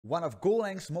One of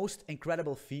Golang's most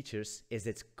incredible features is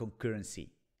its concurrency.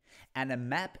 And a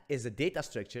map is a data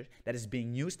structure that is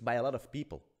being used by a lot of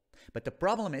people. But the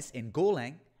problem is, in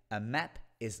Golang, a map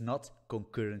is not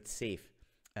concurrent safe.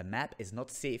 A map is not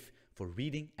safe for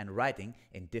reading and writing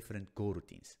in different Go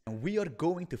routines. And we are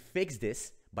going to fix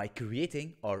this by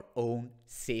creating our own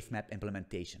SafeMap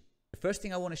implementation. The first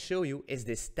thing I want to show you is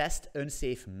this test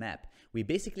unsafe map. We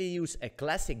basically use a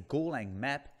classic Golang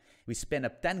map. We spin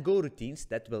up 10 Go routines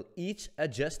that will each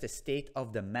adjust the state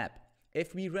of the map.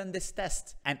 If we run this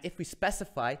test and if we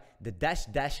specify the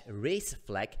 -- race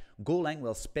flag, Golang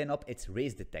will spin up its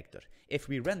race detector. If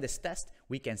we run this test,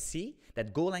 we can see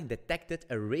that Golang detected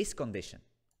a race condition.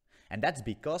 And that's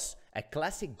because a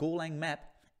classic Golang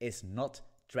map is not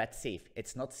thread safe.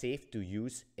 It's not safe to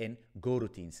use in Go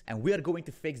routines. And we are going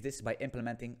to fix this by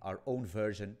implementing our own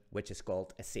version, which is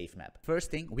called a SafeMap.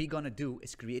 First thing we're gonna do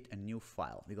is create a new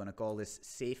file. We're gonna call this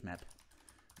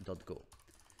SafeMap.go.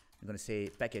 We're gonna say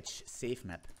package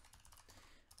SafeMap.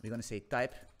 We're gonna say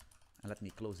type, and let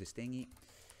me close this thingy.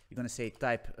 We're gonna say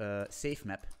type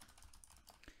SafeMap.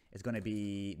 It's gonna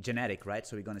be generic, right?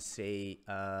 So we're gonna say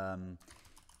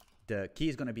the key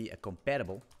is gonna be a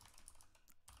comparable,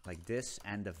 like this,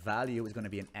 and the value is going to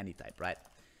be an any type, right?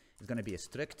 It's going to be a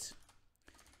struct,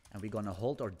 and we're going to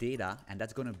hold our data, and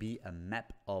that's going to be a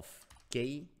map of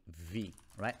KV,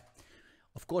 right?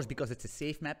 Of course, because it's a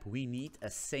safe map, we need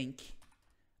a sync,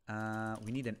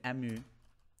 we need an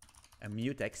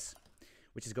mutex,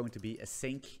 which is going to be a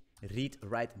sync read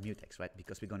write mutex, right?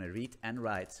 Because we're going to read and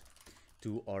write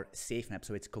to our safe map,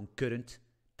 so it's concurrent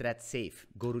thread safe,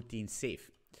 Go routine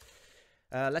safe.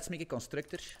 Let's make a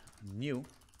constructor new.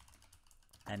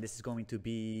 And this is going to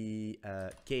be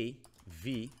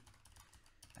KV,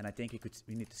 and I think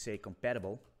we need to say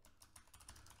compatible,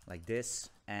 like this,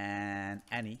 and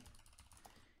any,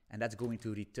 and that's going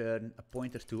to return a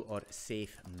pointer to our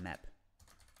safe map.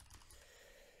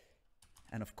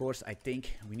 And of course, I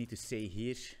think we need to say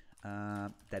here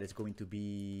that it's going to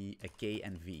be a K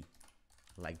and V,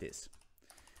 like this.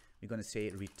 We're going to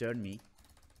say return me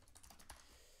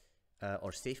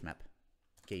our safe map,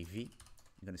 KV.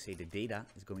 I'm going to say the data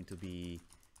is going to be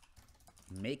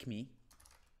make me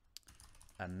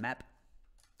a map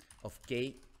of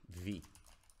KV.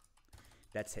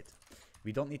 That's it.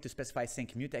 We don't need to specify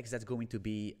sync mutex. That's going to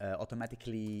be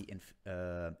automatically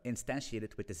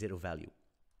instantiated with the 0 value.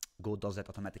 Go does that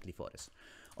automatically for us.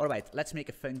 All right, let's make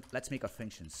our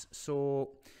functions.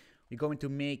 So we're going to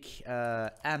make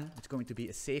M. It's going to be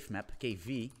a safe map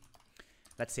KV.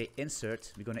 Let's say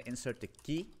insert. We're going to insert the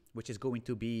key, which is going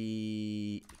to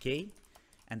be K,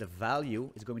 and the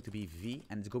value is going to be V,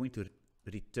 and it's going to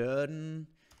return,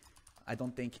 I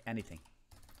don't think, anything,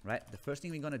 right? The first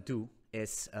thing we're going to do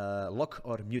is lock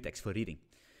or mutex for reading.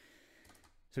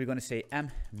 So we're going to say m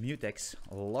mutex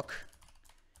lock.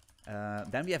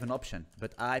 Then we have an option,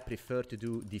 but I prefer to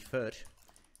do defer,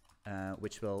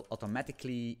 which will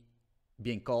automatically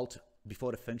being called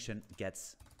before the function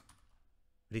gets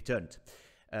returned.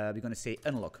 We're going to say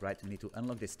unlock, right? We need to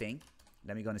unlock this thing.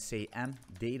 Then we're going to say m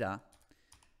data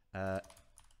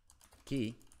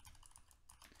key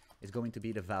is going to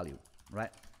be the value, right?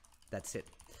 That's it.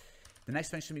 The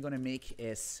next function we're going to make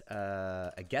is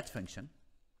a get function.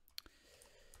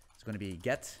 It's going to be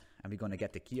get, and we're going to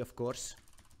get the key, of course,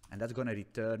 and that's going to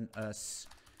return us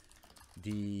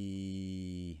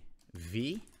the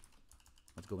v,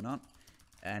 what's going on,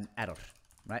 and error,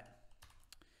 right?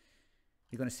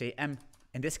 We're going to say m.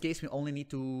 In this case, we only need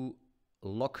to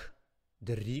lock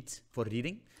the read for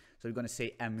reading. So we're going to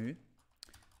say mu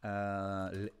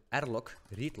rlock,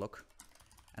 read lock,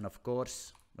 and of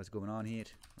course, what's going on here,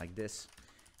 like this.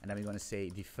 And then we're going to say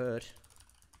defer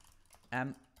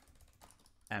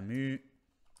mu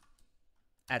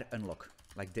r unlock,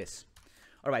 like this.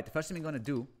 All right, the first thing we're going to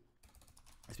do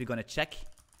is we're going to check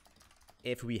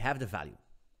if we have the value.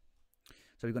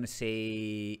 So we're going to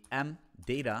say m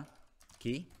data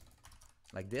key,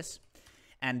 like this.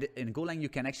 And in Golang, you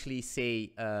can actually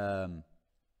say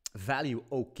value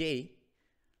OK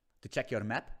to check your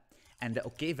map, and the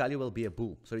OK value will be a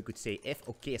bool. So you could say if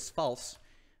OK is false,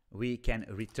 we can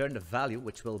return the value,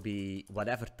 which will be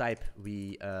whatever type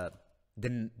we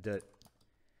the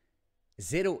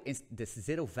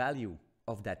zero value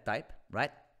of that type,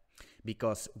 right?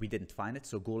 Because we didn't find it,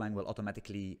 so Golang will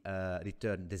automatically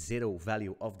return the 0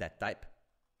 value of that type.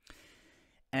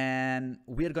 And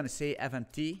we're going to say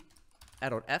fmt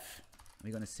error f.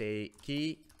 We're going to say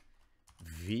key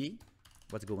v.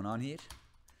 What's going on here?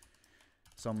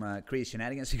 Some crazy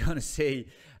shenanigans. We're going to say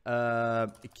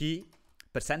key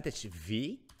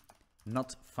 %v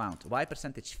not found. Why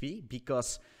 %v?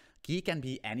 Because Key can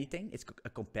be anything. It's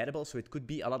compatible, so it could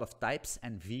be a lot of types,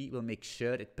 and V will make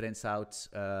sure it prints out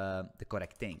the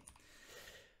correct thing.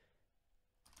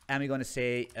 And we're going to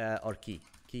say our key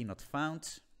not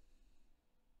found.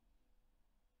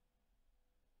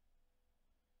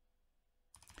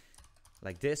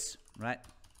 Like this, right?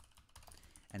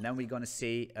 And then we're going to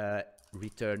say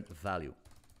return value.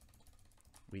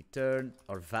 Return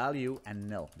our value and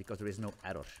null, because there is no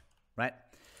error, right?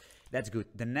 That's good.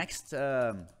 The next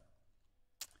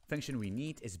function we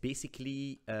need is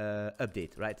basically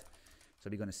update, right? So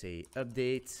we're going to say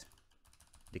update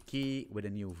the key with a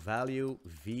new value,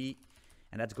 V,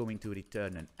 and that's going to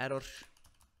return an error.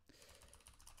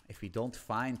 If we don't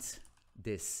find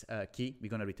this key, we're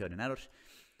going to return an error.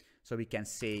 So we can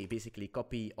say basically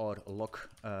copy or lock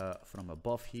from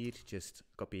above here, just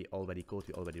copy already code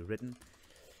we already written.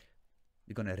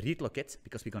 We're going to read lock it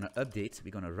because we're going to update,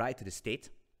 we're going to write to the state.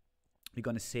 We're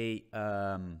going to say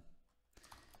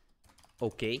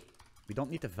OK. We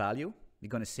don't need a value. We're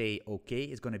going to say OK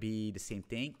is going to be the same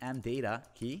thing, and data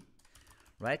key,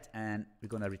 right? And we're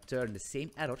going to return the same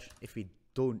error if we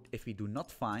do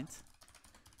not find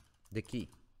the key.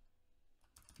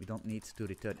 We don't need to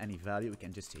return any value. We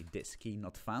can just say this key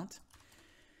not found.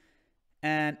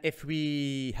 And if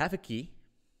we have a key,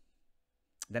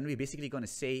 then we're basically going to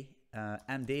say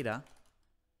and data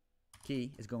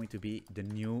key is going to be the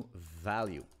new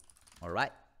value. All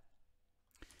right.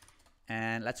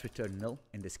 And let's return null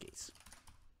in this case.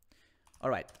 All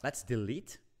right, let's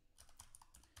delete.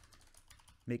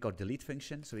 Make our delete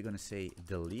function. So we're going to say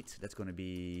delete. That's going to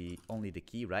be only the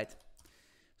key, right?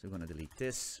 So we're going to delete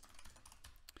this.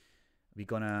 We're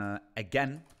going to,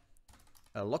 again,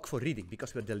 lock for reading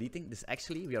because we're deleting this.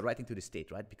 Actually, we are writing to the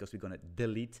state, right? Because we're going to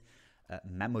delete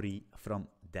memory from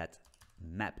that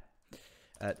map.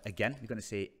 Again, we're going to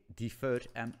say defer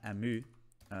mmu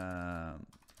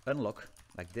unlock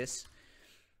like this.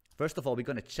 First of all, we're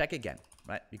going to check again,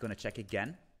 right? We're going to check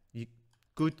again. You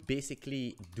could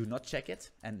basically do not check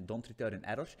it and don't return an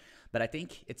error. But I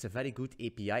think it's a very good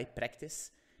API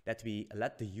practice that we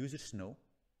let the users know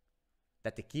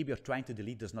that the key we are trying to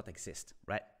delete does not exist,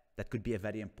 right? That could be a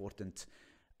very important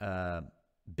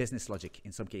business logic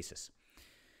in some cases.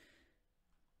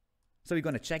 So we're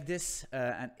going to check this,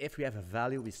 and if we have a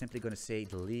value, we're simply going to say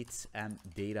delete and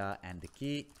data and the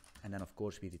key. And then, of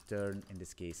course, we return, in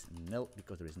this case, null,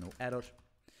 because there is no error.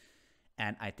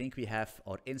 And I think we have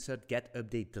our insert, get,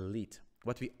 update, delete.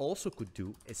 What we also could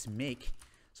do is make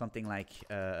something like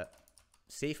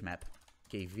SafeMap,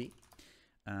 KV,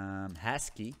 has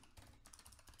key,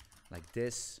 like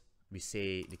this. We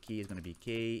say the key is going to be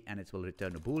K, and it will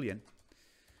return a Boolean.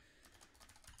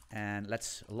 And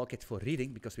let's lock it for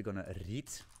reading, because we're going to read.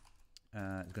 It's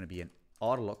going to be an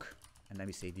R lock, and then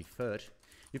we say defer.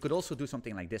 You could also do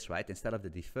something like this, right? Instead of the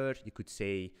defer, you could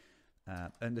say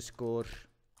underscore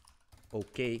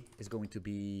OK is going to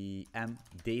be m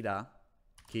data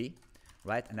key,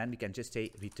 right? And then we can just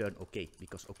say return OK,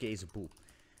 because OK is a bool.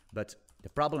 But the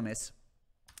problem is,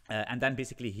 and then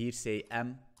basically here say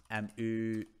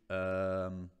mu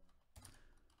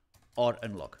or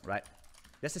unlock, right?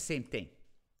 That's the same thing.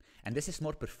 And this is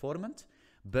more performant,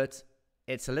 but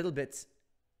it's a little bit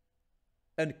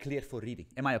unclear for reading,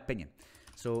 in my opinion.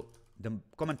 So the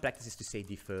common practice is to say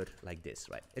defer like this,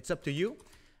 right? It's up to you.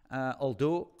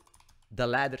 Although the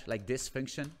ladder, like this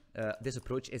function, this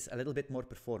approach is a little bit more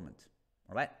performant,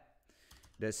 all right?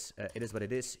 This, it is what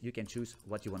it is. You can choose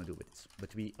what you want to do with it.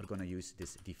 But we are going to use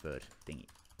this defer thingy,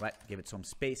 right? Give it some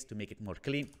space to make it more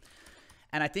clean.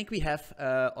 And I think we have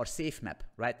our SafeMap,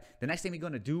 right? The next thing we're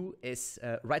going to do is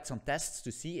write some tests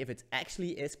to see if it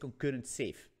actually is concurrent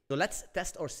safe. So let's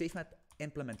test our SafeMap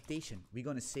implementation. We're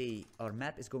going to say our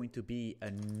map is going to be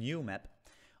a new map.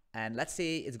 And let's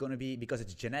say it's going to be, because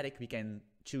it's generic, we can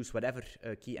choose whatever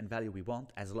key and value we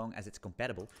want as long as it's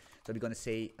compatible. So we're going to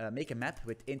say make a map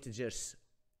with integers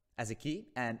as a key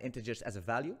and integers as a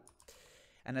value.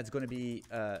 And that's going to be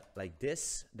like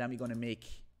this. Then we're going to make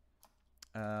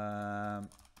 10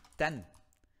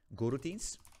 go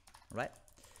routines, right?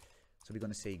 So we're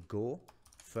going to say go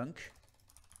func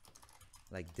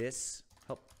like this.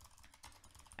 Hop.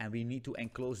 And we need to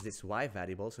enclose this y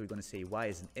variable. So we're going to say y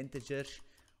is an integer.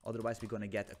 Otherwise, we're going to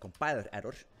get a compiler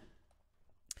error.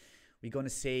 We're going to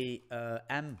say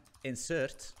m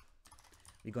insert.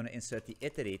 We're going to insert the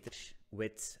iterator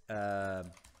with, I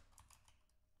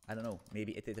don't know,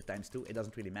 maybe iterator times 2. It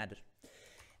doesn't really matter.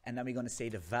 And then we're going to say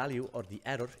the value or the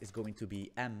error is going to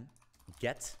be m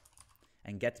get,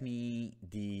 and get me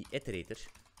the iterator,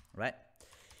 right?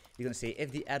 We're going to say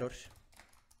if the error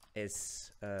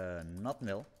is not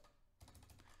null,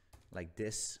 like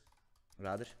this,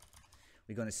 rather,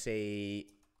 we're going to say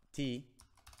t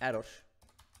error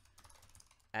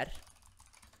r,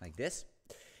 like this.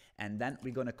 And then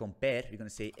we're going to compare. We're going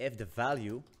to say if the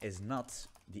value is not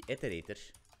the iterator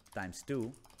times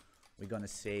 2, we're going to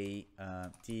say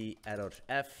t error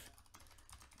f.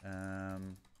 We're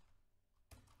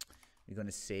going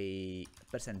to say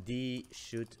 %d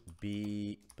should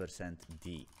be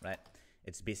 %d, right?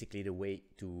 It's basically the way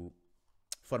to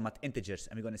format integers.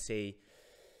 And we're going to say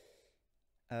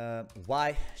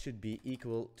y should be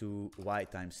equal to y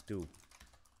times 2,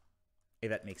 if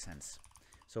that makes sense.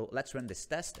 So let's run this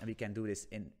test, and we can do this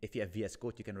in, if you have VS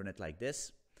Code, you can run it like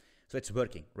this. So it's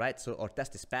working, right? So our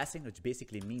test is passing, which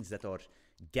basically means that our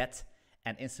get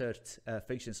and insert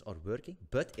functions are working.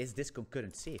 But is this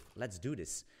concurrent safe? Let's do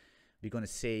this. We're going to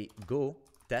say go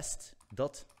test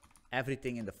dot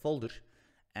everything in the folder,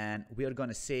 and we are going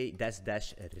to say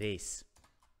 -- race,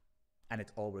 and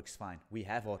it all works fine. We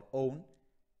have our own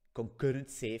concurrent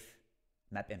safe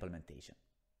map implementation.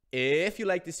 If you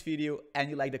like this video and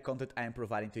you like the content I am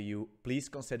providing to you, please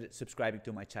consider subscribing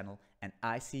to my channel, and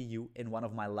I see you in one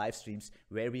of my live streams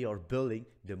where we are building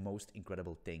the most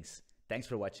incredible things. Thanks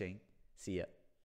for watching. See ya.